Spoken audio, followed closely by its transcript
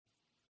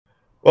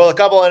Well, a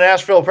couple of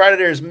Nashville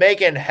Predators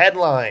making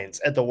headlines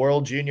at the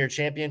World Junior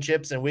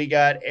Championships, and we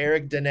got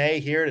Eric Dene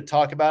here to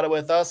talk about it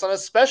with us on a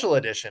special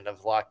edition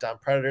of Locked On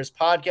Predators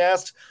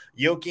podcast.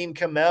 Joakim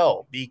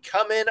Kemell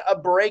becoming a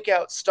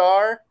breakout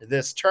star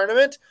this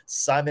tournament.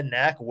 Simon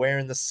Knack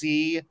wearing the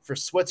C for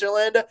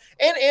Switzerland,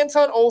 and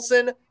Anton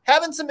Olsen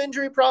having some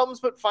injury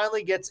problems, but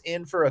finally gets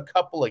in for a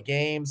couple of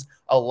games.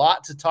 A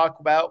lot to talk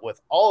about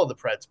with all of the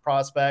Preds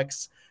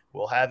prospects.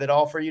 We'll have it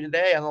all for you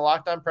today on the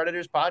Locked On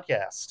Predators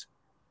podcast.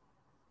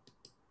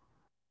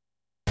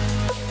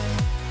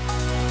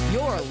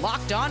 Your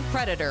Locked On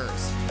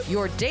Predators,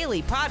 your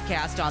daily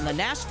podcast on the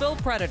Nashville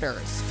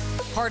Predators.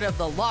 Part of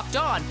the Locked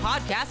On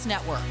Podcast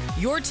Network,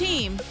 your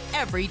team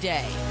every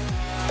day.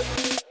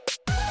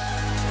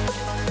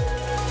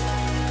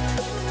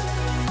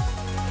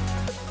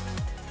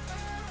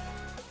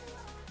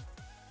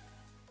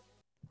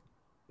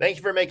 Thank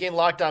you for making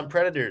Locked On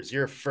Predators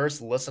your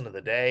first listen of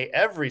the day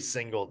every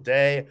single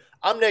day.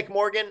 I'm Nick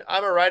Morgan.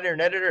 I'm a writer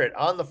and editor at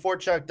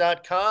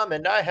ontheforecheck.com,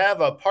 and I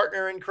have a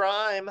partner in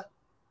crime.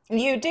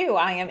 You do.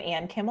 I am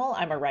Ann Kimmel.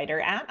 I'm a writer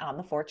at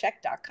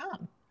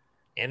ontheforecheck.com.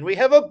 And we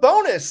have a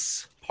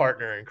bonus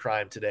partner in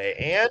crime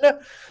today.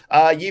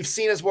 And you've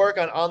seen his work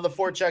on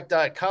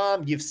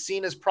ontheforecheck.com. You've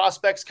seen his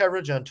prospects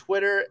coverage on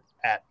Twitter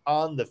at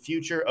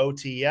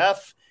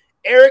onthefutureotf.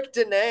 Eric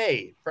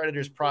Dene,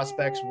 Predators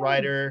prospects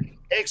writer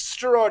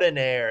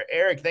extraordinaire.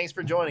 Eric, thanks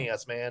for joining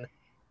us, man.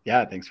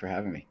 Yeah, thanks for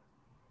having me.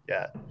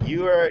 Yeah,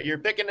 you're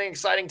picking an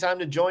exciting time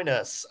to join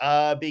us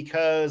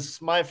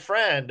because, my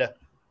friend,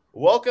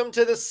 welcome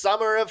to the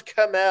summer of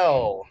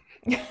Kemell.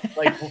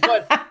 Like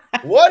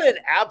what an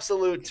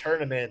absolute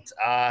tournament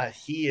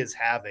he is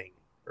having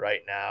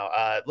right now.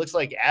 It looks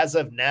like as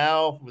of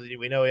now,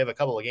 we know we have a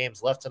couple of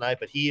games left tonight,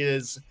 but he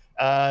is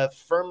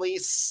firmly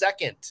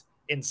second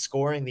in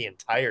scoring the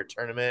entire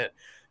tournament.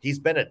 He's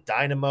been a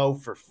dynamo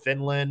for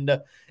Finland.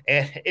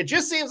 And it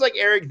just seems like,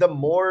 Eric, the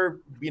more,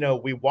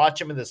 we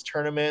watch him in this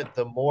tournament,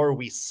 the more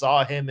we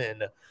saw him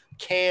in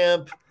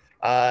camp.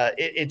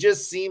 It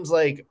just seems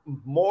like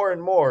more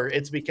and more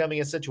it's becoming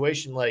a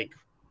situation like,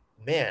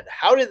 man,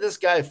 how did this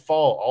guy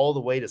fall all the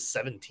way to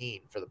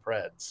 17 for the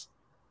Preds?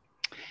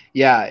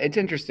 Yeah, it's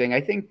interesting. I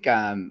think,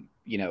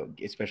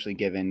 especially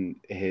given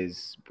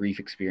his brief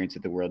experience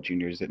at the World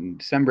Juniors in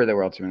December that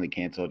were ultimately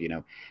canceled,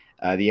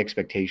 the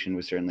expectation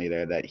was certainly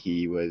there that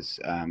he was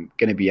going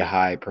to be a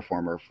high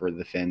performer for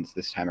the Finns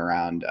this time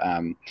around.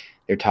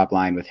 Their top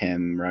line with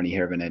him, Roni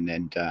Hirvonen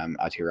and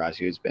Atte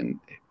Rasu, has been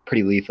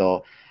pretty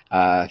lethal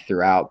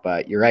throughout.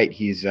 But you're right,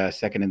 he's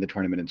second in the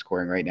tournament in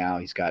scoring right now.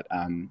 He's got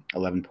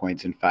 11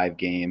 points in 5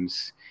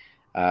 games.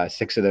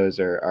 6 of those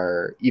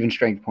are even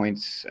strength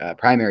points,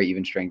 primary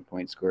even strength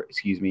points,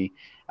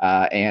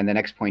 and the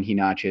next point he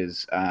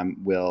notches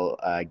will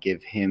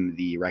give him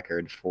the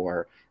record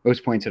for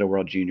most points at a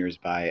World Juniors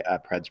by a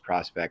Preds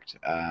prospect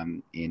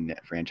in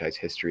franchise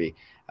history,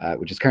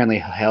 which is currently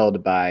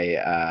held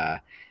by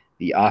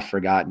the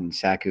oft-forgotten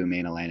Saku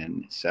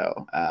Maenalainen.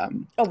 So,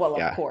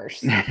 of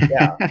course.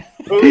 Yeah.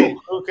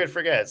 Who could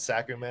forget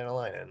Saku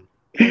Maenalainen?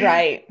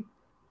 Right.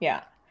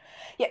 Yeah.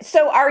 Yeah.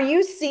 So are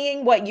you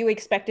seeing what you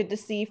expected to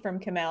see from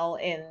Kemell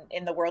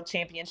in the World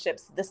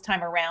Championships this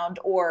time around?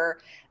 Or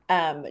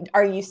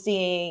do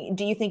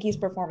you think he's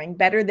performing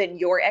better than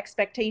your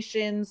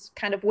expectations?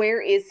 Kind of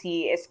where is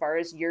he as far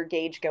as your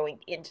gauge going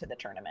into the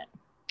tournament?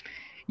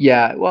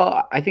 Yeah,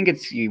 well, I think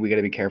we got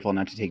to be careful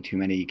not to take too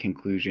many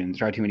conclusions,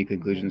 draw too many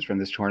conclusions from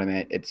this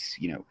tournament. It's,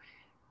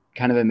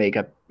 kind of a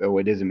makeup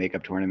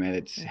tournament.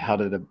 It's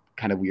held at a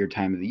kind of weird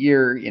time of the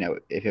year.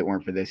 If it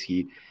weren't for this,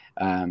 he'd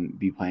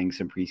be playing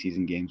some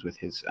preseason games with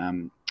his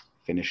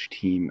Finnish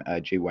team,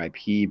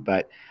 JYP.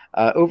 But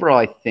overall,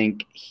 I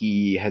think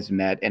he has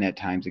met and at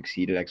times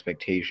exceeded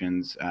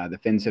expectations. The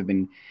Finns have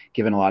been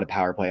given a lot of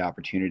power play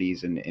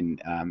opportunities,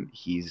 and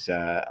he's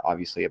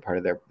obviously a part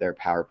of their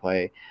power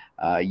play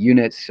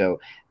units. So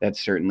that's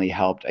certainly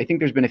helped. I think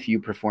there's been a few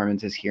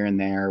performances here and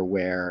there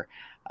where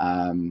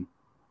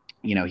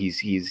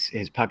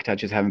his puck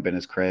touches haven't been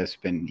as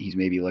crisp, and he's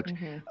maybe looked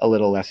a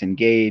little less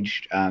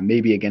engaged,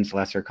 maybe against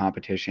lesser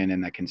competition,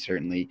 and that can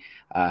certainly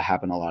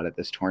happen a lot at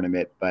this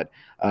tournament. But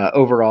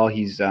overall,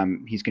 he's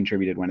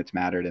contributed when it's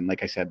mattered, and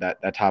like I said,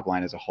 that top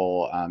line as a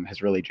whole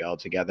has really gelled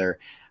together,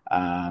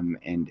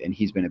 and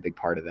he's been a big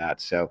part of that.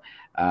 So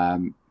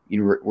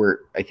we're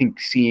I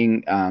think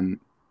seeing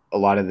a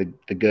lot of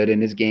the good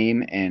in his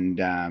game,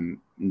 and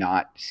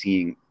not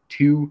seeing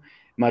too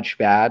much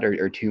bad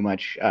or too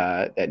much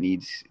that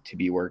needs to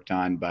be worked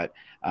on. But,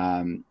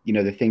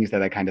 the things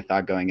that I kind of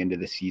thought going into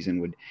the season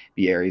would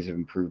be areas of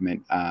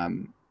improvement,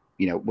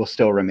 will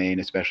still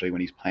remain, especially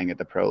when he's playing at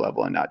the pro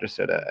level and not just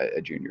at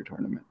a junior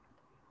tournament.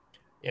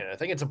 I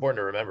think it's important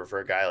to remember for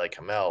a guy like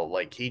Kemell,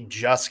 like he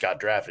just got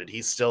drafted.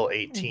 He's still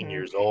 18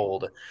 years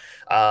old.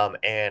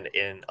 And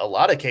in a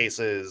lot of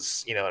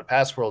cases, in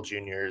past World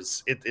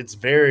Juniors, it's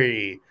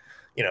very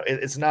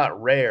it's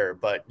not rare,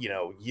 but,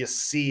 you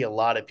see a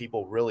lot of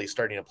people really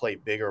starting to play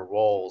bigger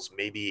roles,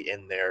 maybe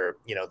in their,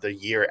 the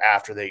year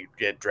after they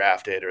get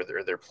drafted, or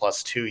their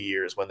 +2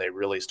 years when they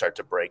really start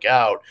to break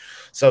out.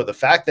 So the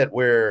fact that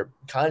we're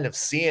kind of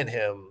seeing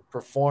him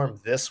perform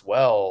this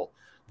well,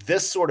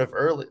 this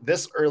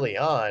early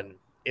on,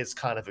 is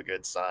kind of a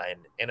good sign.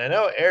 And I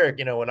know Eric,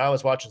 when I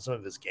was watching some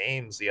of his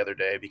games the other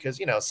day,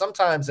 because,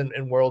 sometimes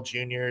in World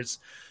Juniors,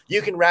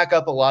 you can rack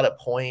up a lot of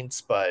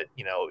points, but,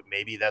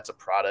 maybe that's a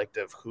product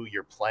of who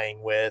you're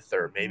playing with,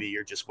 or maybe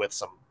you're just with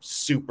some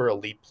super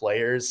elite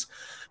players.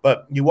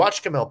 But you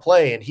watch Kamel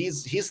play, and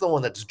he's the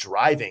one that's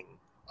driving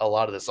a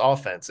lot of this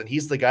offense. And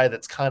he's the guy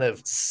that's kind of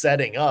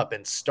setting up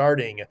and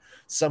starting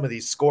some of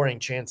these scoring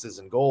chances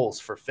and goals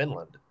for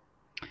Finland.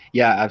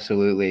 Yeah,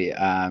 absolutely.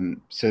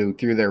 So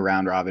through their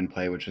round robin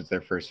play, which was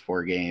their first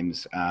 4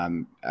 games,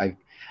 I've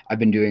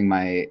been doing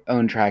my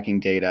own tracking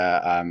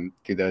data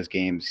through those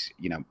games.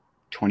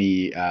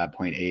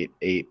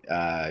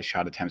 20.88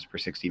 shot attempts per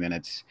 60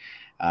 minutes,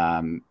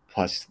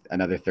 plus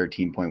another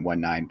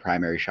 13.19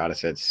 primary shot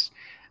assists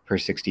per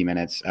 60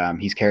 minutes.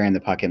 He's carrying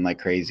the puck in like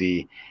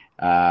crazy.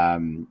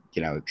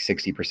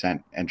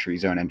 60%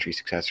 zone entry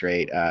success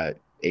rate,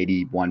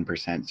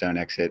 81% zone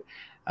exit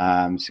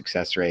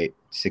success rate,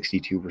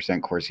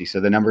 62% Corsi. So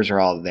the numbers are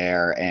all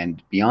there.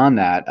 And beyond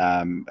that,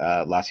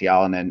 Lassi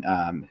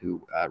Alonen,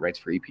 who writes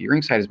for EP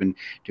Ringside, has been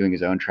doing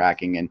his own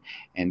tracking.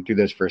 And through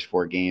those first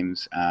 4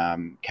 games,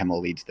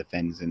 Kemel leads the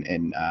Finns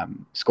in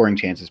scoring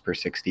chances per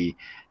 60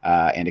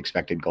 and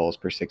expected goals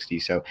per 60.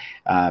 So,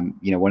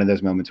 one of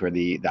those moments where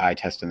the eye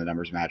test and the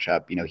numbers match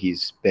up.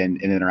 He's been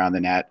in and around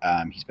the net.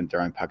 He's been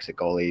throwing pucks at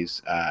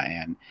goalies,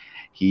 and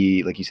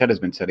he, like you said, has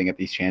been setting up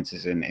these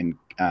chances and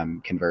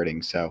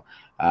converting. So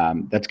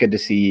that's good to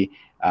see,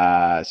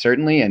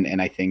 certainly.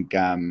 And I think,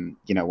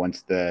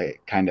 once the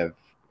kind of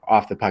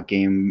off the puck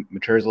game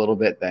matures a little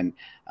bit, then,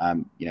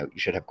 you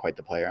should have quite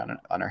the player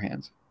on our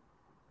hands.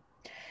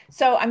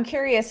 So I'm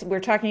curious, we're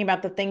talking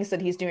about the things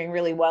that he's doing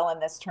really well in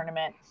this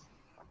tournament.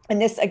 And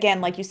this,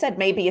 again, like you said,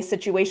 may be a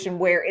situation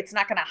where it's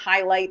not going to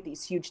highlight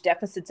these huge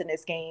deficits in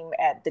his game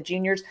at the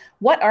juniors.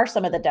 What are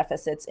some of the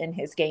deficits in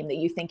his game that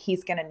you think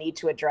he's going to need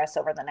to address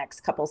over the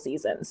next couple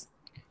seasons?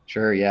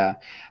 Sure. Yeah.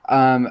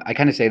 I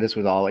kind of say this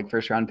with all like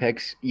first round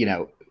picks,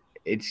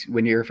 it's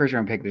when you're a first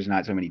round pick, there's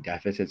not so many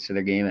deficits to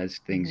their game as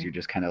things you're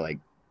just kind of like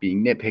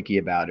being nitpicky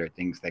about, or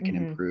things that can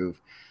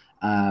improve.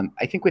 I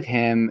think with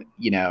him,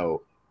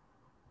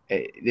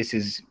 this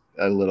is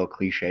a little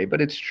cliche,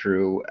 but it's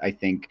true. I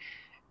think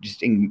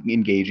just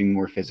engaging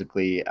more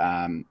physically.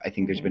 I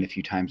think there's been a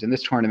few times in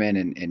this tournament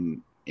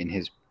and in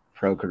his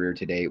pro career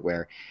to date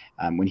where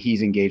when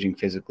he's engaging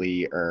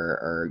physically,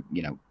 or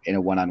in a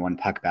one-on-one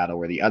puck battle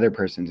where the other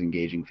person's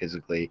engaging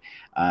physically,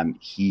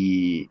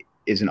 he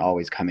isn't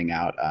always coming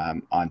out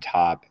on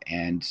top.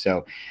 And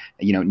so,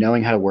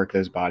 knowing how to work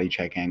those body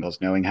check angles,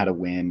 knowing how to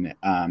win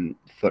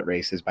foot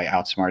races by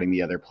outsmarting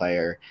the other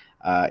player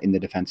in the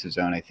defensive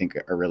zone, I think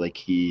are really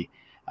key.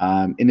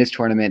 In this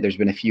tournament, there's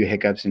been a few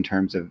hiccups in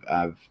terms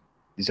of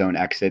zone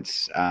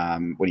exits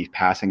when he's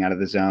passing out of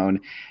the zone.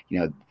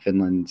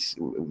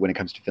 When it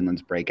comes to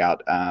Finland's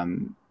breakout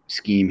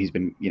scheme, he's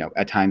been,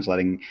 at times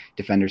letting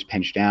defenders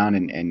pinch down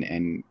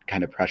and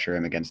kind of pressure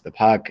him against the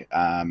puck.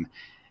 And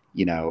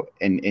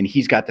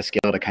he's got the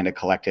skill to kind of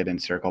collect it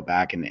and circle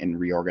back and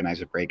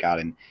reorganize a breakout.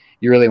 And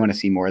you really want to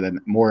see more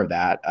of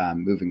that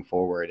moving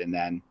forward. And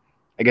then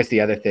I guess the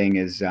other thing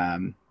is,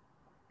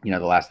 the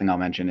last thing I'll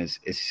mention is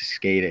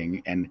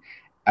skating. And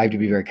I have to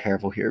be very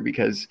careful here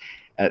because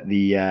at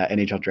the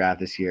NHL draft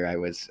this year, I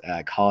was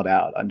called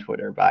out on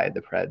Twitter by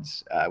the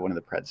Preds, one of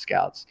the Preds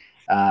scouts,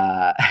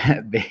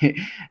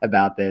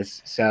 about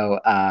this. So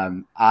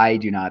I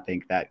do not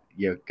think that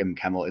Joakim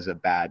Kemell is a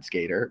bad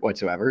skater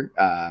whatsoever.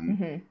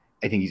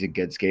 I think he's a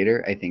good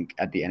skater. I think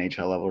at the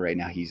NHL level right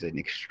now, he's a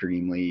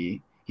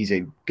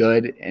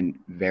good and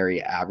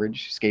very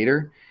average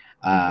skater.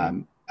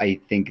 I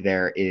think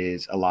there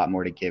is a lot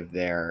more to give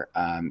there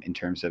in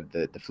terms of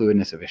the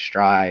fluidness of his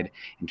stride,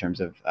 in terms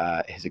of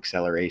his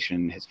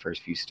acceleration, his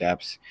first few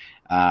steps.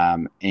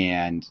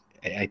 And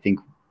I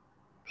think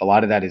a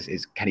lot of that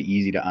is kind of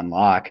easy to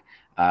unlock.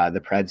 The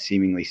Preds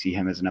seemingly see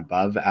him as an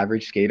above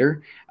average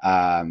skater.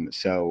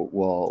 So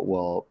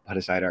we'll put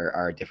aside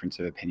our difference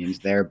of opinions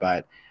there.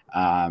 But,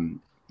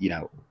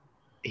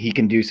 he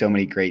can do so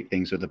many great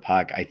things with the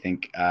puck. I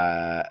think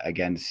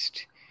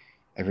against –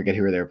 I forget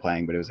who they were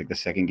playing, but it was like the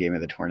second game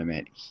of the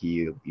tournament.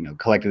 He,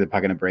 collected the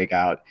puck in a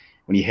breakout.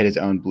 When he hit his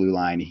own blue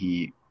line,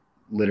 he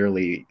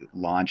literally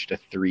launched a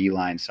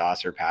 3-line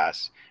saucer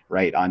pass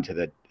right onto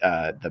the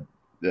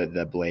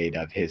blade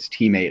of his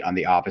teammate on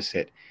the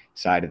opposite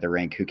side of the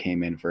rink who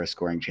came in for a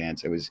scoring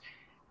chance. It was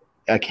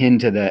akin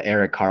to the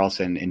Erik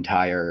Karlsson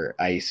entire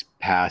ice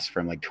pass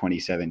from like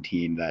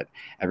 2017 that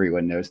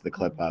everyone knows the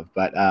clip of.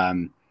 But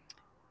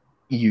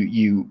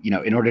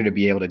in order to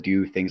be able to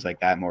do things like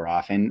that more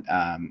often,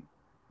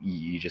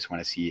 you just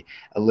want to see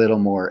a little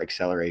more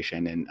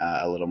acceleration and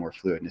a little more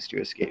fluidness to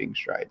his skating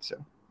stride. So,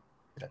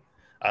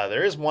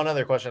 There is one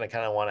other question I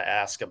kind of want to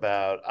ask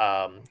about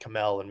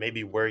Kamel and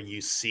maybe where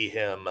you see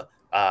him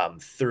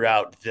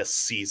throughout this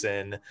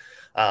season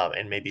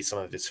and maybe some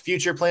of his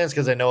future plans,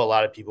 because I know a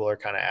lot of people are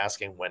kind of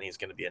asking when he's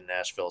going to be in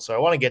Nashville. So I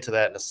want to get to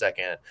that in a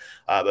second.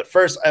 But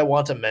first, I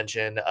want to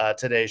mention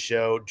today's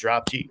show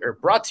brought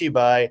to you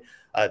by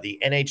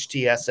the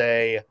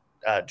NHTSA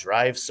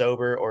Drive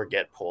Sober or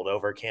Get Pulled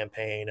Over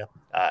campaign.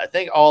 I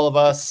think all of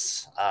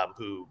us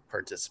who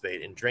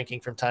participate in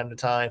drinking from time to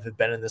time have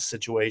been in this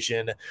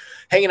situation,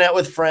 hanging out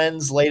with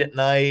friends late at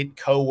night,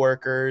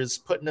 coworkers,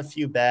 putting a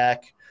few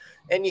back,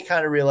 and you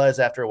kind of realize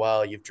after a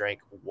while you've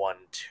drank one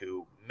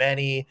too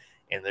many.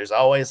 And there's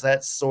always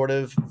that sort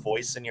of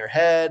voice in your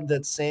head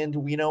that's saying,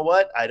 you know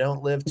what? I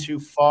don't live too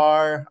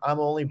far. I'm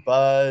only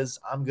buzz.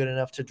 I'm good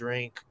enough to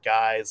drink.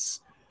 Guys,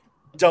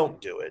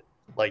 don't do it.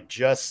 Like,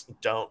 just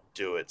don't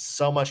do it.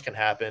 So much can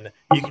happen.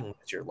 You can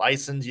lose your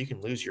license. You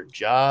can lose your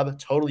job,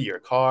 totally your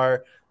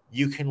car.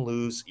 You can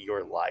lose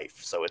your life.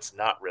 So it's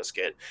not risk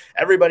it.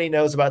 Everybody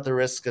knows about the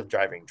risks of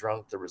driving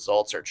drunk. The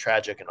results are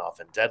tragic and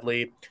often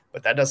deadly,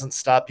 but that doesn't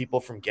stop people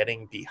from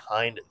getting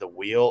behind the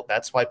wheel.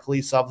 That's why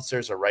police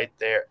officers are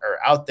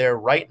out there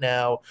right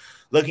now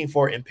looking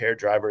for impaired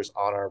drivers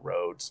on our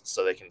roads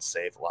so they can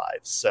save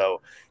lives.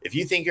 So if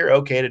you think you're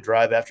okay to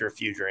drive after a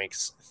few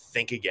drinks,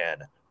 think again.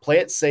 Play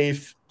it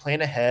safe,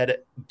 plan ahead,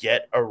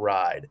 get a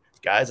ride.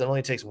 Guys, it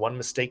only takes one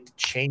mistake to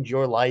change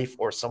your life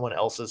or someone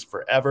else's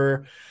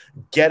forever.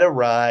 Get a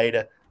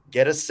ride,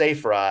 get a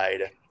safe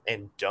ride,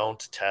 and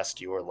don't test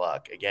your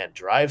luck. Again,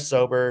 drive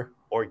sober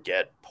or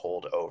get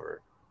pulled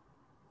over.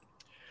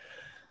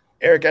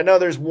 Eric, I know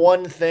there's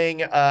one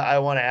thing I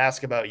want to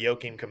ask about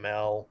Joakim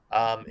Kamel.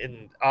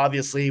 And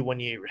obviously,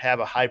 when you have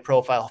a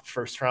high-profile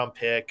first-round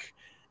pick,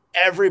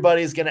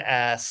 everybody's going to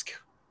ask,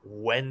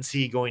 when's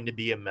he going to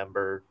be a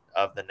member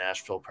of the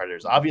Nashville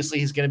Predators? Obviously,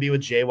 he's going to be with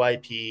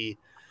JYP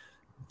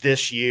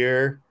this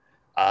year.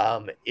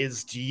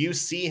 Do you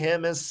see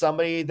him as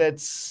somebody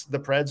that's the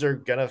Preds are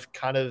going to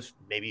kind of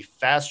maybe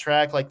fast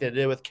track like they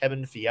did with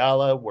Kevin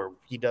Fiala, where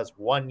he does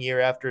 1 year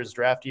after his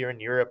draft year in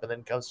Europe and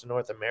then comes to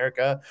North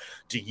America?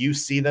 Do you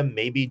see them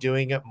maybe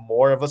doing it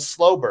more of a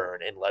slow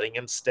burn and letting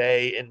him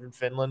stay in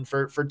Finland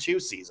for 2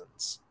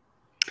 seasons?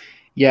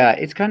 Yeah,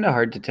 it's kind of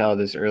hard to tell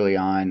this early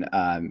on.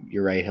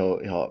 You're right.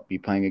 He'll be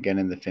playing again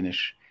in the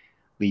Finnish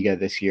Liga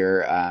this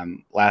year.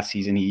 Last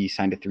season, he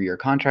signed a 3-year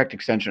contract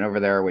extension over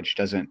there, which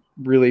doesn't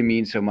really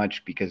mean so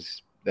much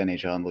because the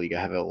NHL and the Liga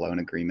have a loan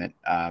agreement.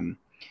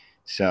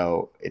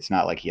 So it's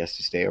not like he has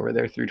to stay over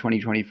there through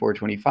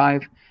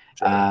 2024-25.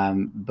 Sure.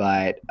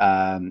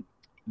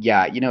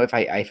 Yeah, if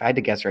I had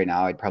to guess right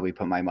now, I'd probably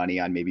put my money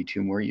on maybe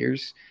 2 more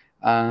years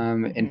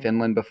in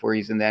Finland before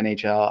he's in the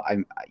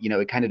NHL.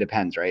 It kind of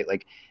depends, right?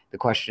 Like, the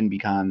question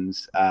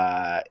becomes,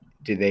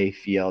 do they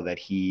feel that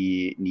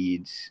he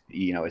needs,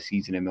 a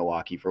season in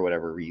Milwaukee for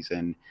whatever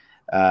reason?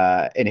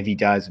 And if he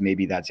does,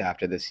 maybe that's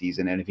after the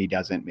season. And if he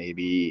doesn't,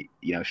 maybe,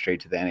 straight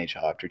to the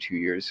NHL after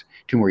 2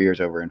 more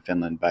years over in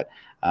Finland. But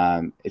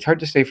it's hard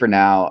to say for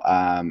now.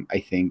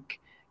 I think,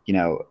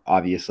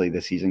 obviously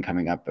the season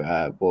coming up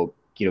will,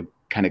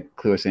 kind of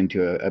clue us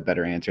into a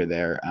better answer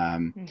there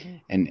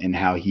and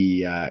how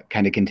he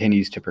kind of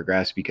continues to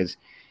progress. Because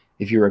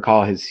if you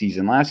recall his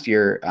season last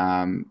year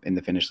in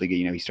the Finnish Liga,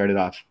 he started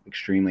off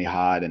extremely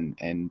hot and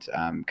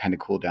kind of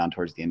cooled down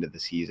towards the end of the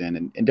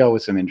season and dealt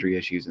with some injury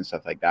issues and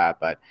stuff like that.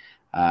 But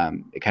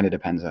it kind of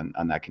depends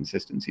on that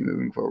consistency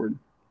moving forward.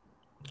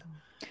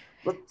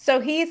 So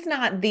he's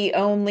not the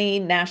only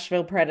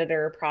Nashville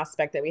Predator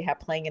prospect that we have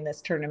playing in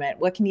this tournament.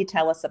 What can you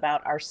tell us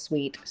about our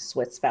sweet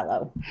Swiss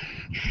fellow?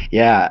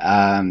 Yeah,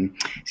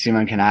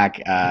 Simon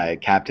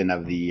Kanak, captain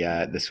of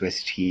the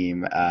Swiss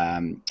team.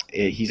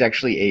 He's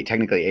actually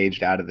technically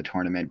aged out of the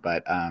tournament,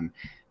 but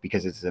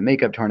because it's a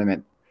makeup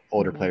tournament,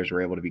 older players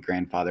were able to be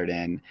grandfathered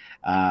in.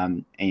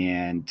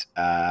 And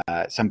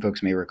some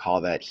folks may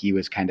recall that he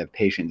was kind of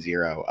patient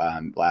zero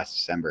last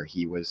December.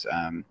 He was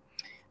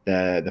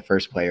the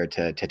first player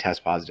to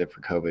test positive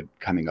for COVID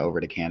coming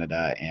over to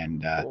Canada,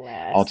 and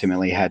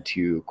ultimately had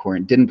to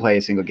didn't play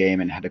a single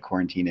game and had to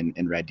quarantine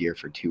in Red Deer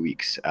for 2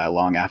 weeks,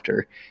 long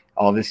after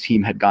all of his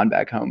team had gone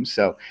back home.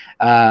 So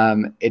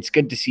it's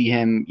good to see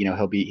him.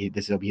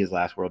 This will be his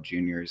last World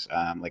Juniors.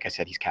 Like I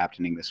said, he's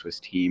captaining the Swiss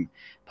team,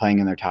 playing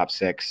in their top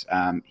 6.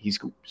 He's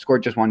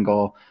scored just 1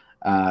 goal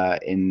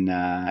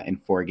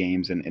in 4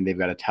 games, and they've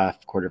got a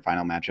tough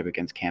quarterfinal matchup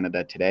against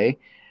Canada today.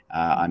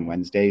 On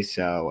Wednesday.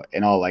 So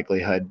in all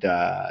likelihood,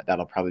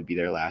 that'll probably be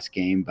their last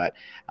game. But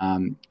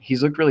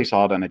he's looked really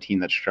solid on a team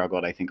that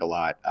struggled, I think, a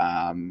lot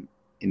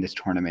in this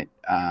tournament.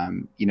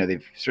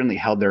 They've certainly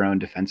held their own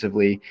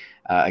defensively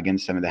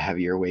against some of the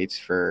heavier weights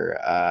for,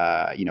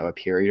 a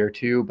period or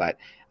two, but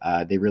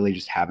they really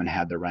just haven't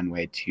had the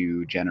runway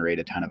to generate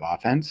a ton of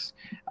offense.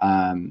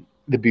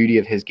 The beauty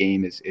of his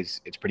game is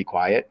it's pretty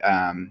quiet.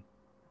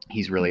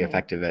 He's really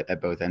effective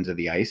at both ends of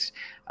the ice.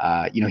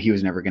 He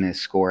was never going to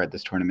score at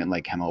this tournament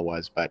like Kemel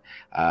was, but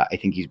I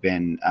think he's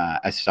been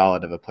as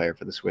solid of a player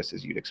for the Swiss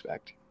as you'd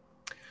expect.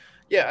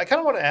 Yeah, I kind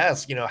of want to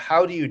ask,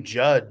 how do you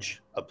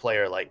judge a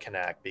player like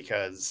Kanak?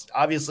 Because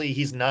obviously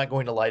he's not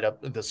going to light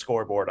up the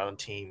scoreboard on a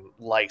team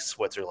like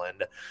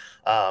Switzerland.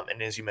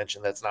 And as you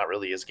mentioned, that's not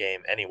really his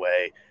game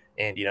anyway.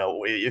 And,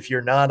 if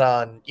you're not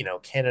on,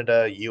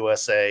 Canada,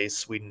 USA,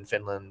 Sweden,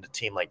 Finland, a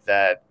team like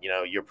that,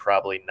 you're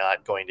probably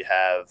not going to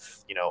have,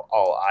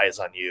 all eyes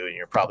on you. And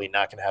you're probably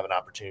not going to have an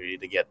opportunity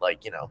to get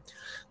like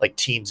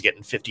teams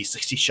getting 50,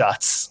 60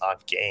 shots on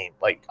game,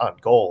 like on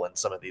goal in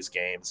some of these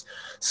games.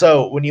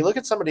 So when you look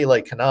at somebody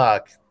like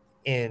Canuck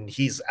and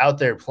he's out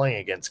there playing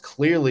against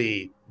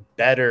clearly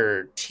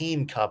better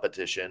team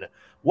competition,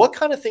 what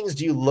kind of things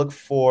do you look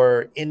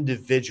for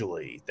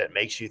individually that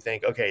makes you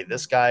think, okay,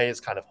 this guy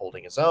is kind of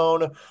holding his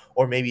own,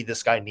 or maybe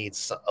this guy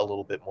needs a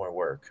little bit more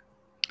work?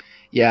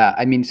 Yeah,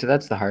 I mean, so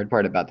that's the hard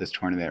part about this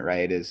tournament,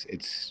 right? Is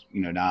it's,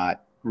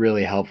 not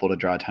really helpful to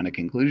draw a ton of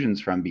conclusions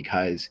from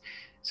because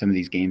some of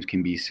these games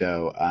can be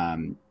so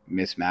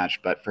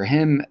mismatched. But for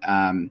him,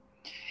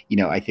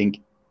 I think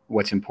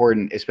what's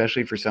important,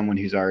 especially for someone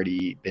who's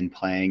already been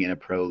playing in a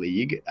pro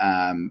league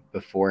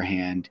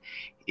beforehand,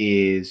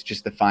 is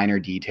just the finer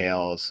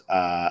details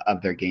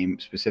of their game,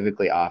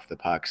 specifically off the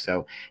puck.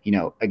 So,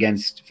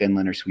 against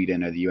Finland or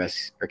Sweden or the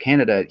US or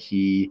Canada,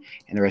 he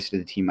and the rest of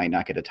the team might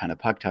not get a ton of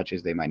puck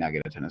touches. They might not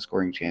get a ton of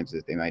scoring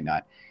chances. They might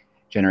not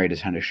generate a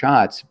ton of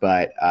shots.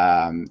 But,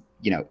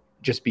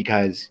 just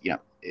because,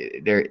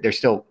 they're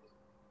still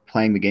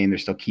playing the game, they're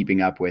still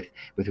keeping up with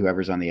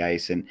whoever's on the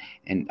ice, and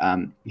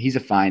he's a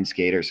fine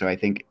skater. So I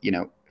think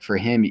for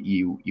him,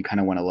 you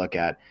kind of want to look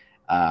at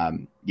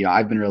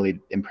I've been really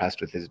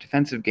impressed with his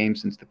defensive game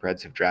since the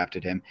Preds have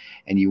drafted him,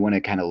 and you want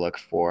to kind of look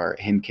for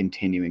him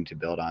continuing to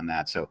build on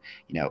that. So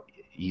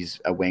he's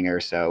a winger,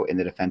 so in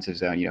the defensive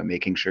zone,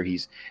 making sure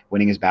he's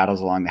winning his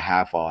battles along the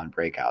half wall and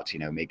breakouts,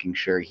 making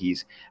sure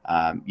he's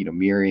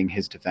mirroring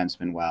his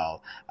defenseman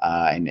well,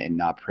 and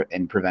not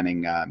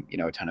preventing a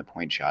ton of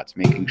point shots,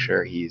 making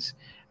sure he's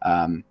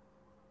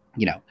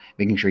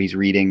making sure he's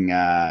reading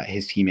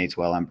his teammates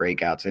well on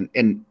breakouts.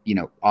 And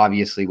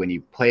obviously when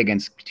you play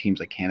against teams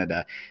like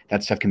Canada,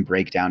 that stuff can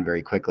break down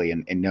very quickly,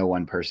 and no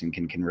one person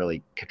can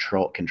really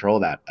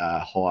control that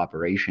whole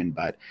operation.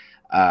 But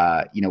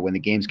when the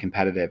game's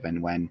competitive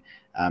and when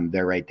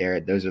they're right there,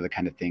 those are the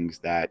kind of things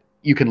that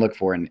you can look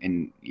for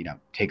and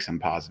take some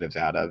positives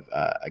out of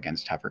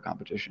against tougher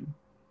competition.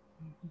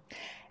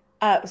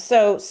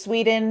 So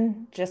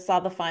Sweden just saw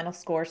the final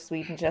score.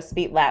 Sweden just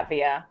beat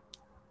Latvia.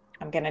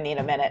 I'm going to need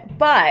a minute,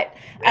 but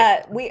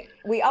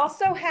we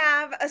also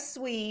have a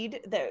Swede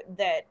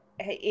that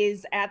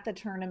is at the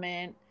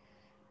tournament.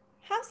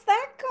 How's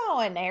that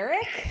going,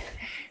 Eric?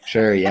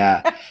 Sure,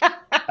 yeah.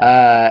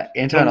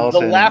 Anton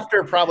Olsen. The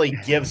laughter probably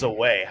gives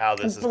away how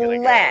this is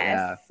going to go.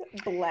 Yeah.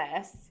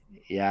 Bless.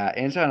 Yeah,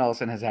 Anton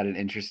Olsen has had an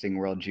interesting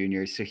World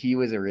Juniors. So he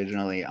was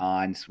originally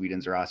on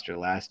Sweden's roster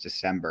last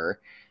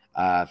December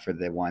for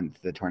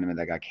the tournament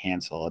that got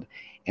canceled.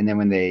 And then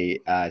when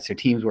so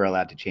teams were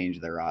allowed to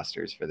change their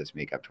rosters for this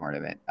makeup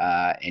tournament,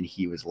 and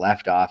he was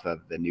left off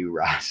of the new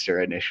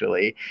roster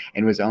initially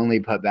and was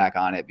only put back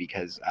on it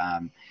because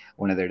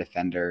one of their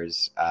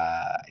defenders,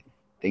 I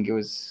think it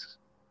was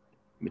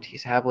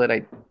Matisse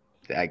Havlet,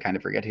 I kind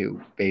of forget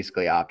who,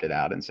 basically opted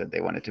out and said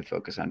they wanted to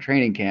focus on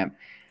training camp.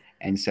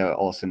 And so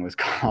Olsen was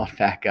called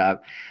back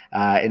up.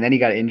 And then he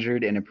got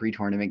injured in a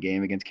pre-tournament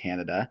game against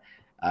Canada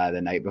the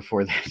night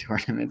before the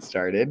tournament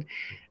started.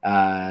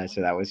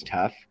 So that was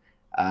tough.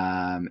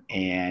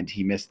 And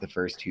he missed the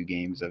first two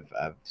games of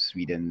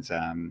Sweden's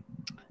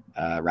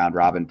round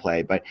robin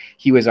play, but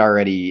he was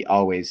already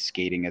always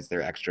skating as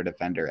their extra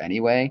defender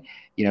anyway.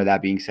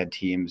 That being said,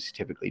 teams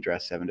typically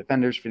dress 7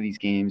 defenders for these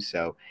games,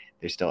 so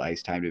there's still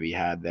ice time to be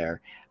had there.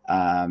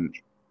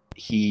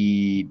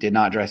 He did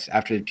not dress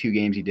after the 2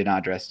 games. He did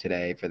not dress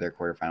today for their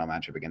quarterfinal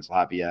matchup against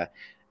Latvia.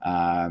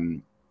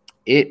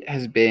 It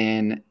has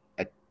been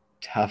a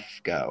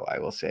tough go, I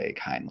will say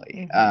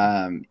kindly.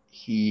 I'm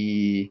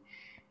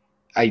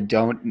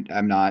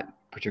not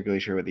particularly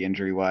sure what the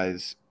injury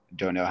was.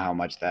 Don't know how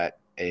much that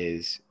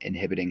is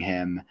inhibiting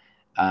him.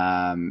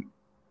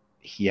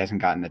 He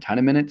hasn't gotten a ton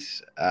of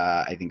minutes.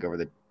 I think over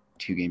the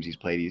 2 games he's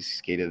played, he's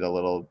skated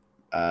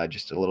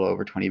just a little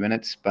over 20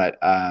 minutes, but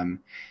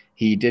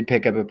he did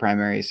pick up a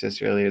primary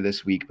assist earlier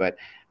this week, but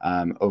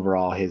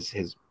overall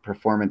his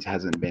performance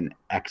hasn't been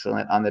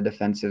excellent on the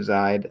defensive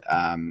side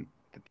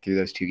through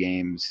those 2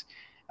 games.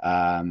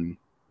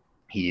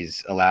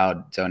 He's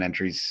allowed zone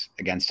entries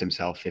against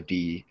himself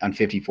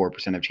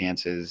 54% of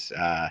chances,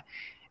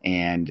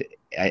 and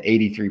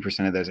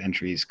 83% of those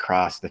entries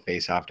cross the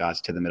face-off dots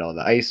to the middle of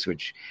the ice,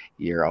 which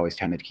you're always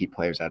trying to keep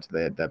players out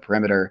to the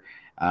perimeter.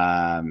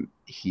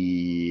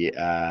 His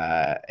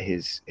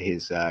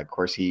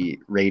Corsi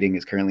rating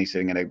is currently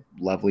sitting at a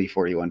lovely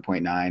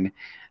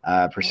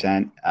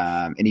 41.9%,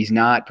 and he's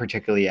not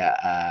particularly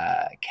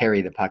a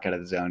carry the puck out of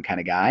the zone kind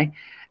of guy.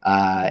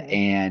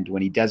 And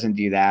when he doesn't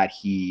do that,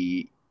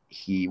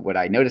 what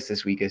I noticed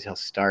this week is he'll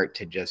start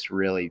to just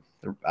really,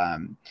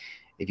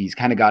 if he's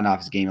kind of gotten off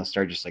his game, he'll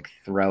start just like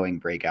throwing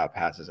breakout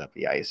passes up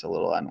the ice a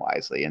little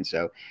unwisely. And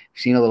so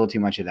we've seen a little too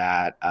much of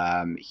that.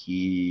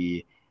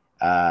 He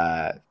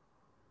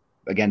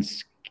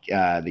against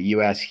the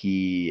U.S.,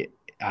 he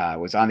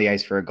was on the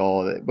ice for a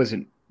goal. It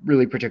wasn't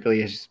really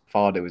particularly his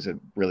fault. It was a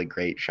really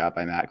great shot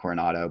by Matt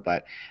Coronado,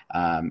 but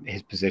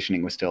his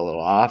positioning was still a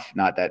little off.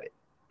 Not that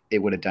it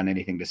would have done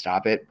anything to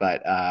stop it,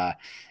 but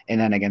and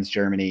then against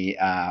Germany,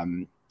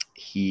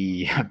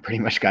 he pretty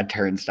much got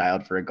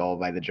turnstiled for a goal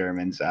by the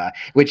Germans,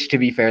 which, to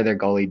be fair, their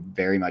goalie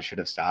very much should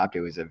have stopped. It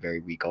was a very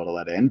weak goal to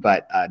let in,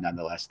 but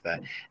nonetheless,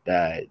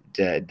 the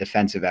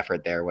defensive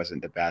effort there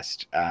wasn't the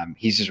best.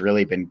 He's just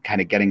really been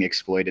kind of getting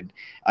exploited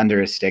under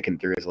his stick and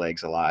through his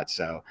legs a lot.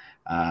 So,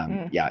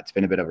 yeah, it's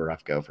been a bit of a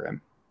rough go for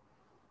him.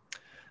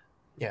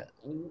 Yeah.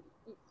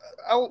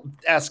 I'll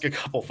ask a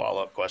couple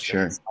follow-up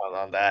questions Sure.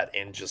 on that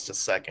in just a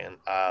second.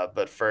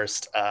 But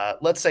first,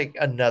 let's take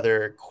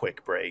another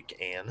quick break,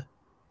 Anne.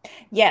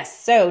 Yes,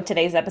 so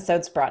today's episode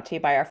is brought to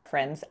you by our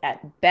friends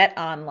at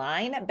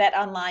BetOnline.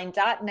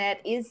 BetOnline.net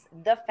is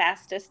the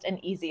fastest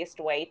and easiest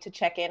way to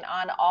check in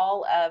on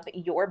all of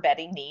your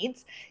betting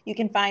needs. You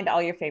can find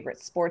all your favorite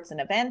sports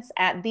and events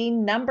at the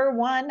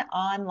 #1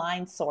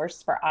 online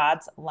source for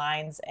odds,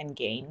 lines, and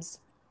games.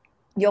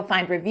 You'll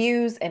find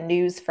reviews and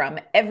news from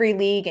every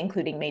league,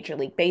 including Major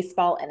League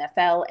Baseball,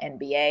 NFL,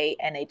 NBA,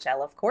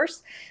 NHL, of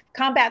course,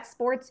 combat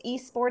sports,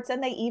 esports,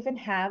 and they even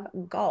have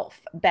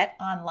golf.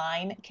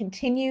 BetOnline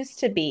continues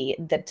to be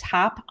the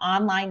top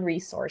online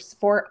resource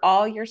for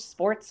all your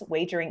sports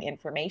wagering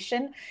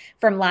information.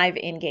 From live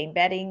in-game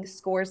betting,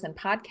 scores, and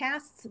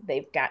podcasts,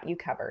 they've got you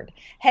covered.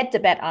 Head to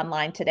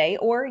BetOnline today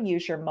or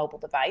use your mobile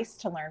device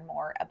to learn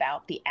more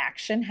about the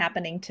action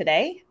happening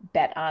today.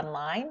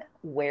 BetOnline,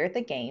 where the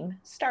game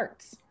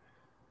starts.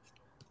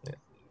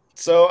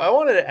 So I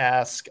wanted to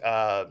ask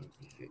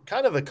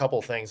kind of a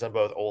couple things on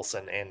both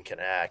Olsen and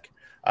Kanak.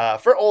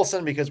 For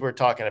Olsen, because we're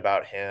talking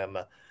about him,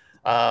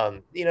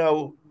 you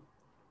know,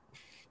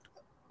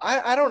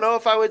 I don't know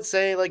if I would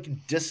say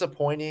like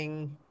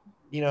disappointing,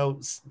 you know,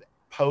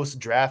 post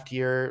draft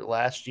year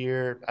last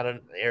year. I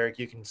don't, Eric,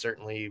 you can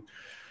certainly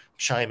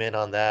chime in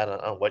on that,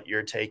 on what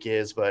your take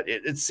is, but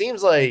it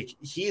seems like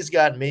he's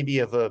got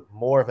maybe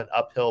more of an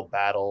uphill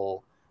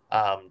battle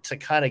to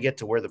kind of get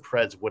to where the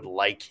Preds would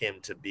like him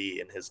to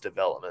be in his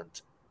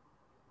development.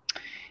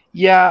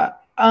 Yeah,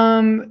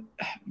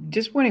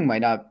 disappointing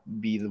might not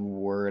be the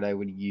word I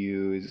would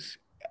use.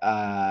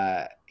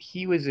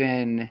 He was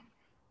in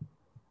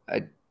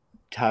a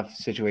tough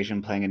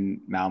situation playing in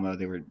Malmo.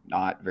 They were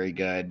not very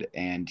good,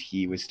 and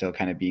he was still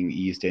kind of being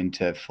eased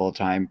into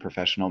full-time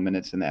professional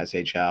minutes in the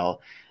SHL.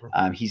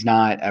 He's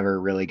not ever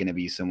really going to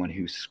be someone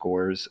who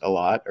scores a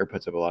lot or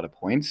puts up a lot of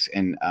points,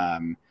 and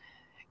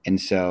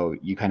so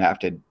you kind of have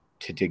to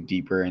dig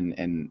deeper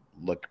and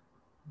look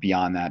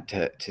beyond that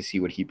to see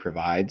what he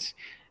provides.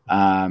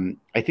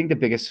 I think the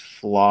biggest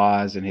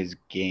flaws in his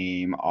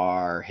game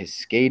are his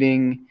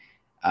skating,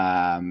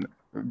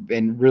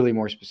 and really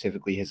more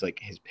specifically his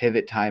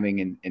pivot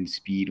timing and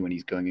speed when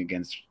he's going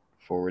against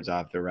forwards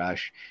off the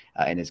rush,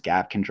 and his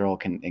gap control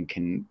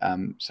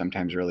can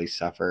sometimes really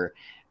suffer.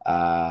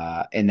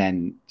 And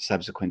then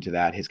subsequent to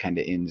that, his kind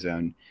of in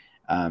zone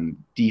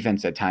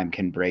defense at time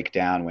can break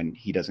down when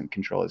he doesn't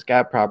control his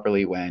gap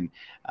properly, when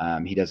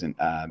he doesn't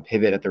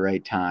pivot at the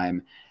right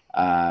time.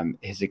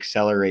 His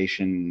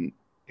accelerating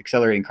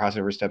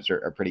crossover steps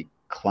are pretty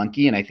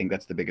clunky, and I think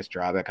that's the biggest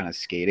drawback on his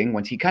skating.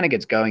 Once he kind of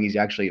gets going, he's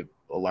actually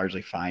a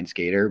largely fine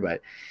skater,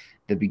 but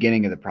the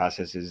beginning of the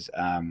process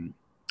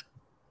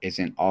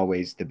isn't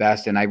always the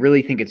best. And I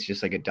really think it's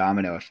just like a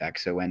domino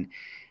effect. So when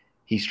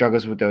he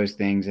struggles with those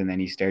things and then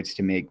he starts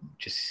to make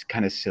just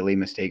kind of silly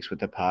mistakes with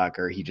the puck,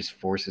 or he just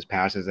forces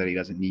passes that he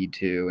doesn't need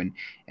to,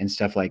 and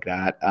stuff like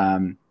that.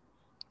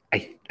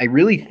 I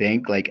really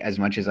think, like, as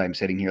much as I'm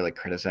sitting here like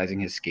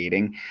criticizing his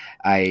skating,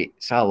 I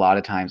saw a lot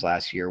of times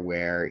last year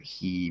where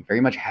he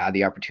very much had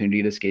the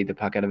opportunity to skate the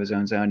puck out of his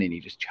own zone and he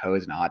just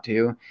chose not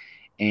to.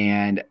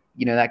 And,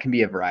 you know, that can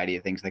be a variety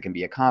of things. That can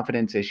be a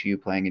confidence issue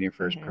playing in your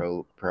first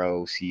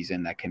pro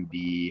season. That can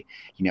be,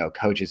 you know,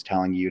 coaches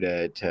telling you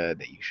that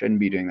you shouldn't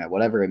be doing that,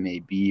 whatever it may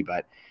be.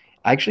 But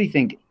I actually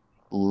think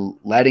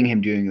letting him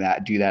do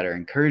that or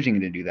encouraging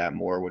him to do that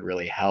more would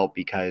really help,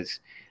 because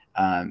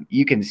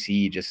you can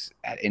see just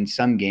in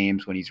some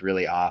games when he's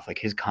really off, like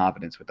his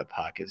confidence with the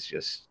puck is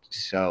just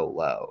so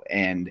low.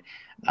 And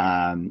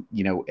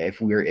you know, if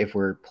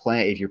you're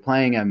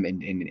playing him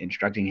and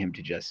instructing him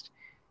to just,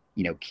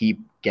 you know, keep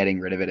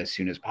getting rid of it as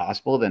soon as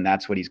possible, then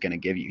that's what he's going to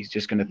give you. He's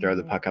just going to throw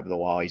the puck up the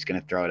wall. He's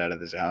going to throw it out of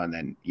the zone.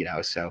 Then, you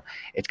know, so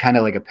it's kind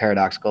of like a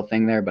paradoxical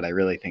thing there, but I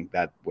really think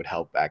that would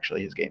help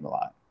actually his game a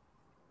lot.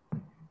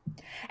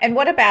 And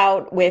what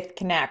about with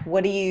Kanak?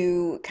 What do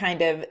you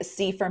kind of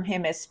see from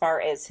him as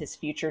far as his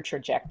future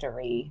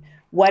trajectory?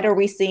 What are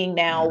we seeing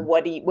now?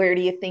 Where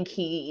do you think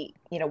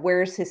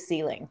where's his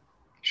ceiling?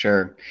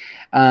 Sure.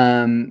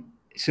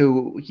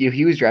 So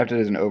he was drafted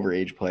as an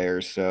overage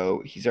player,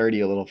 so he's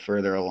already a little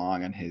further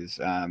along on his,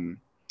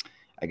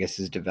 I guess,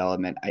 his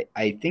development.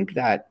 I think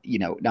that, you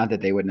know, not that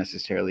they would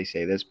necessarily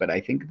say this, but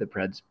I think the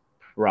Preds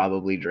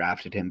probably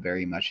drafted him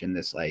very much in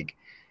this, like,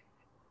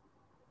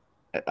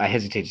 I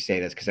hesitate to say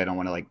this because I don't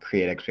want to like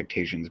create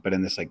expectations, but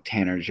in this like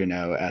Tanner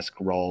Jeannot-esque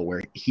role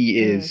where he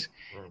is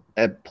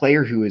a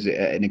player who is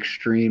an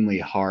extremely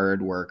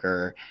hard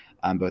worker,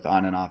 both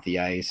on and off the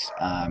ice.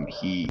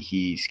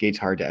 He skates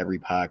hard to every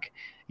puck.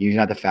 He's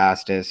not the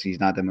fastest. He's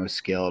not the most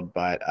skilled,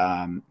 but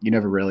you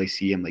never really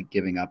see him like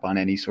giving up on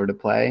any sort of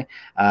play.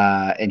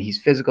 And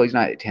he's physical. He's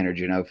not Tanner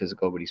Jeannot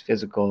physical, but he's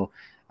physical.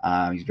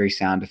 He's very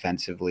sound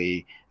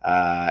defensively,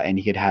 and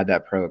he had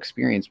that pro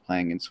experience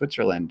playing in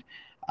Switzerland.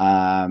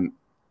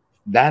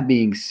 That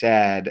being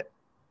said,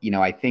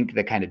 I think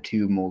the kind of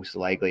two most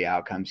likely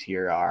outcomes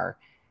here are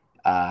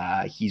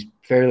he's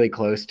fairly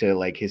close to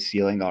like his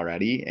ceiling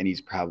already, and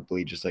he's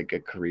probably just like a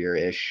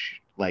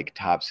career-ish like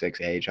top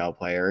 6 AHL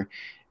player,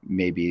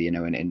 maybe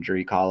an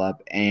injury call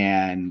up,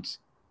 and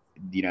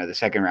the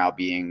second route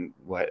being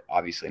what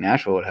obviously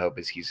Nashville would hope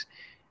is he's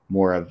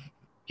more of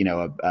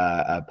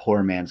a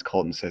poor man's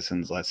Colton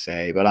Sissons, let's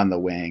say, but on the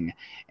wing.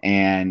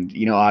 And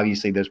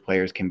obviously those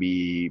players can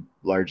be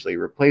largely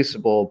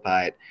replaceable,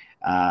 but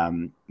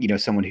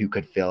someone who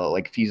could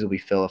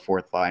feasibly fill a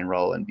fourth line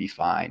role and be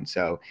fine.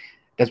 So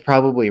that's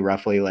probably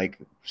roughly like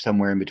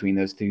somewhere in between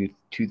those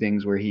two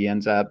things where he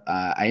ends up.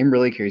 I am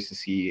really curious to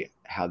see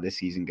how this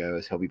season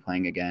goes. He'll be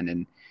playing again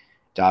in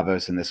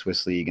Davos in the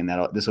Swiss League, and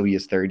this will be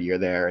his third year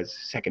there, his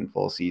second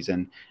full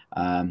season.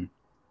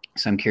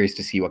 So I'm curious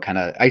to see what kind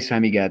of ice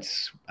time he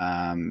gets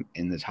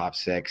in the top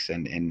 6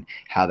 and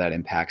how that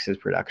impacts his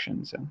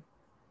production. So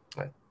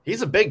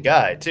he's a big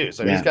guy too.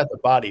 So he's got the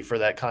body for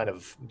that kind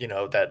of,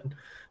 that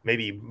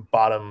maybe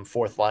bottom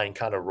fourth line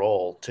kind of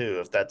role too,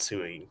 if that's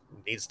who he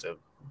needs to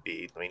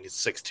be. I mean, he's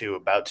 6'2",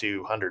 about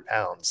 200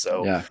 pounds.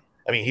 So,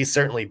 I mean, he's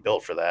certainly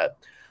built for that.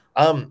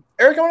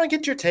 Eric, I want to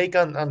get your take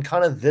on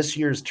kind of this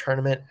year's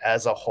tournament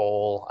as a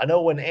whole. I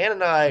know when Ann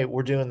and I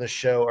were doing the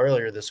show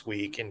earlier this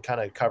week and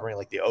kind of covering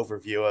like the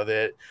overview of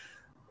it,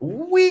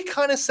 we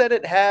kind of said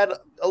it had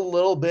a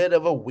little bit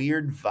of a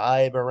weird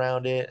vibe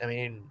around it. I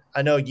mean,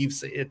 I know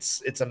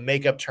it's a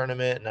makeup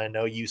tournament, and I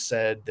know you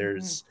said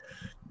there's,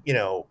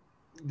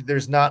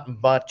 there's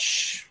not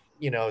much,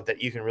 that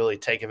you can really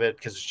take of it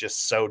because it's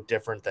just so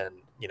different than,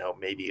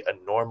 maybe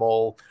a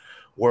normal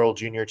World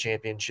Junior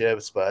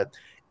Championships, but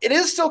it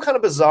is still kind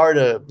of bizarre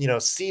to,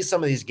 see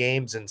some of these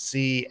games and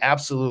see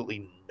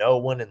absolutely no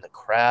one in the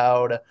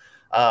crowd.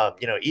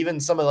 Even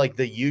some of like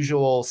the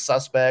usual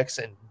suspects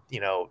and,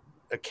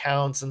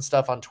 accounts and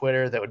stuff on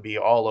Twitter that would be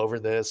all over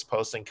this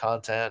posting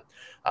content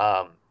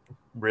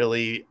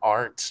really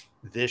aren't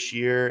this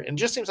year, and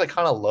just seems like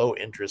kind of low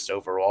interest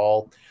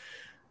overall.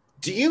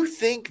 Do you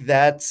think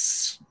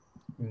that's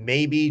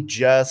maybe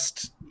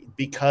just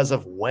because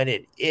of when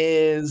it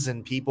is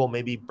and people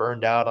maybe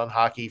burned out on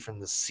hockey from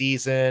the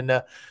season?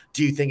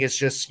 Do you think it's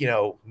just,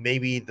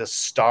 maybe the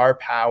star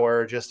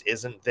power just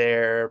isn't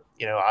there?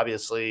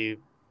 Obviously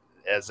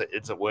as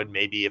it would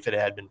maybe if it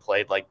had been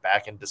played like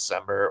back in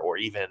December or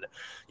even,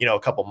 a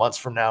couple months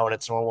from now in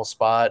its normal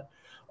spot.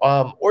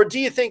 Or do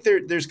you think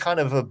there's kind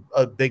of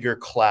a bigger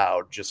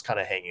cloud just kind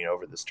of hanging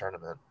over this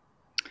tournament?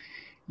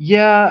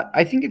 Yeah,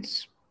 I think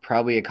it's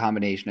probably a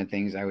combination of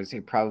things. I would say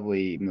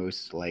probably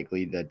most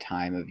likely the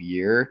time of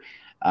year.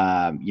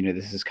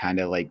 This is kind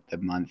of like the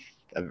month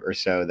or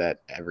so that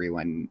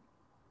everyone,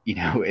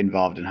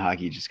 involved in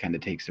hockey just kind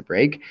of takes a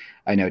break.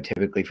 I know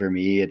typically for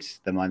me, it's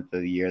the month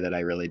of the year that I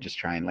really just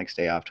try and like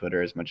stay off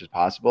Twitter as much as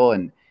possible.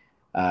 And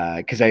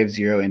because I have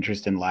zero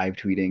interest in live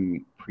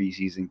tweeting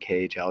preseason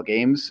KHL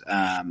games.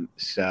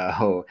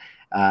 So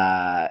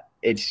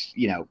it's,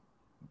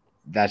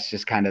 that's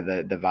just kind of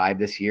the vibe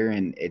this year.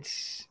 And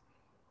it's,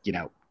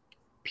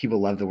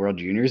 people love the World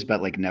Juniors,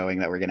 but like knowing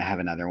that we're going to have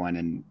another one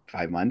in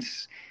 5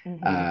 months,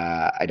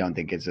 I don't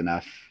think it's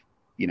enough,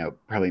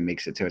 probably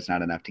makes it so it's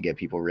not enough to get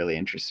people really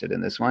interested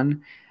in this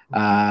one.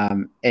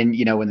 And,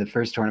 when the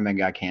first tournament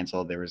got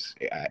canceled, there was,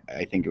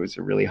 I think it was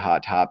a really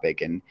hot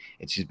topic, and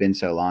it's just been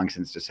so long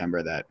since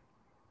December that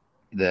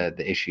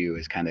the issue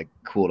has kind of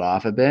cooled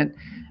off a bit.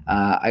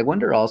 I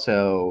wonder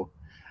also,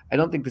 I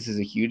don't think this is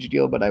a huge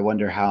deal, but I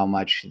wonder how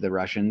much the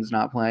Russians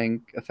not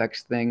playing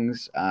affects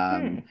things.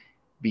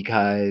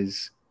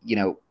 Because,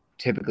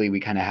 typically we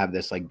kind of have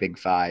this like big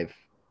five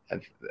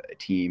of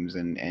teams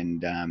and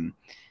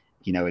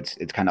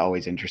it's kind of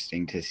always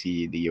interesting to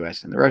see the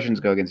US and the Russians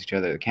go against each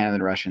other, the Canada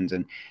and the Russians.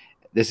 And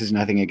this is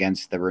nothing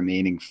against the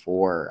remaining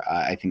 4.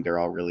 I think they're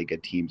all really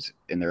good teams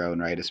in their own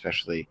right,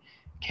 especially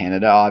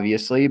Canada,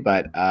 obviously.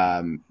 But,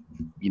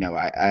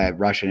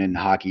 Russian and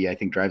hockey, I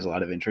think, drives a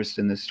lot of interest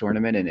in this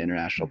tournament and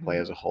international play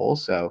as a whole.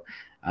 So,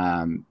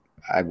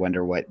 I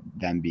wonder what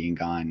them being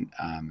gone,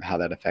 how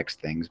that affects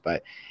things.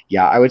 But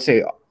yeah, I would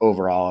say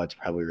overall, it's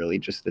probably really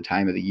just the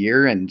time of the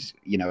year. And,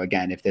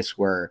 again, if this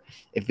were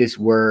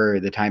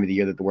the time of the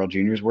year that the World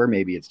Juniors were,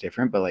 maybe it's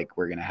different, but like,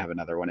 we're going to have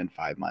another one in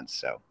 5 months.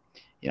 So,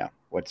 I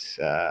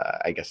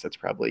guess that's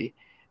probably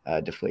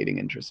deflating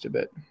interest a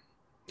bit.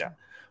 Yeah.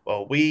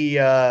 Well, we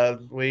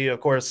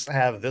of course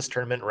have this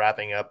tournament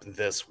wrapping up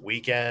this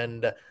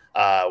weekend.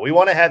 We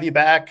want to have you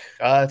back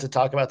to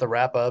talk about the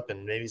wrap up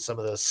and maybe some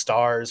of the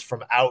stars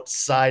from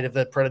outside of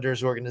the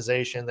Predators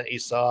organization that you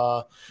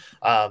saw.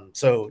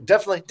 So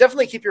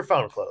definitely keep your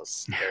phone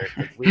close,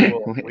 Eric.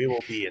 We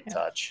will be in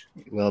touch.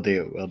 Will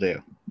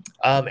do.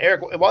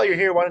 Eric, while you're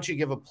here, why don't you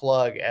give a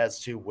plug as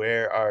to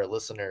where our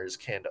listeners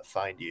can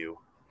find you?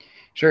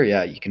 Sure.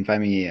 Yeah, you can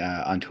find me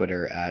on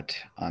Twitter at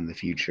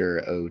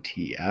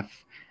OnTheFutureOTF,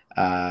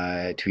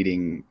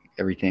 tweeting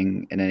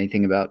everything and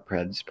anything about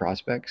Preds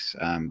prospects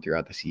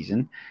throughout the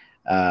season.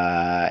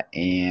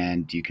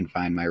 And you can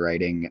find my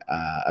writing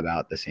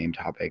about the same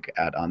topic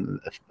at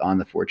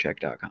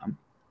ontheforecheck.com.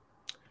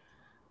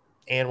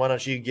 And why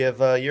don't you give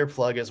your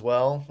plug as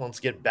well? Let's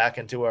get back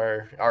into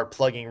our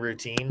plugging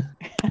routine.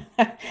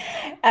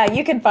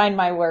 You can find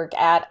my work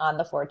at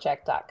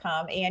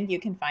ontheforecheck.com, and you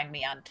can find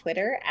me on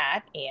Twitter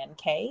at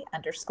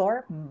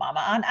ANK_Mama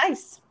on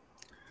Ice.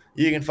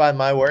 You can find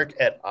my work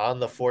at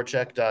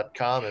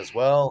ontheforecheck.com as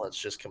well.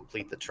 Let's just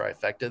complete the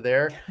trifecta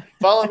there.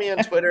 Follow me on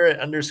Twitter at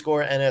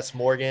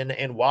 _NSMorgan.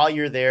 And while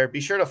you're there,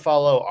 be sure to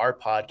follow our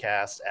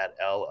podcast at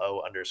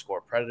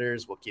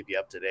LO_Predators. We'll keep you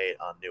up to date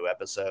on new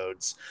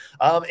episodes.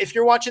 If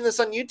you're watching this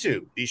on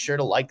YouTube, be sure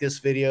to like this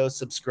video,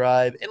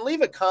 subscribe, and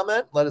leave a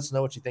comment. Let us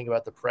know what you think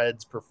about the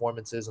Preds'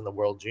 performances in the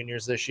World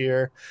Juniors this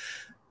year.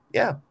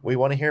 Yeah, we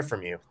want to hear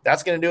from you.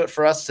 That's going to do it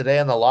for us today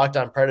on the Locked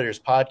On Predators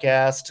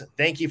podcast.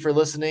 Thank you for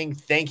listening.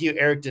 Thank you,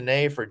 Eric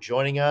Dene, for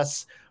joining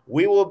us.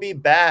 We will be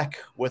back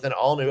with an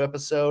all-new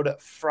episode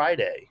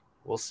Friday.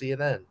 We'll see you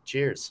then.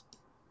 Cheers.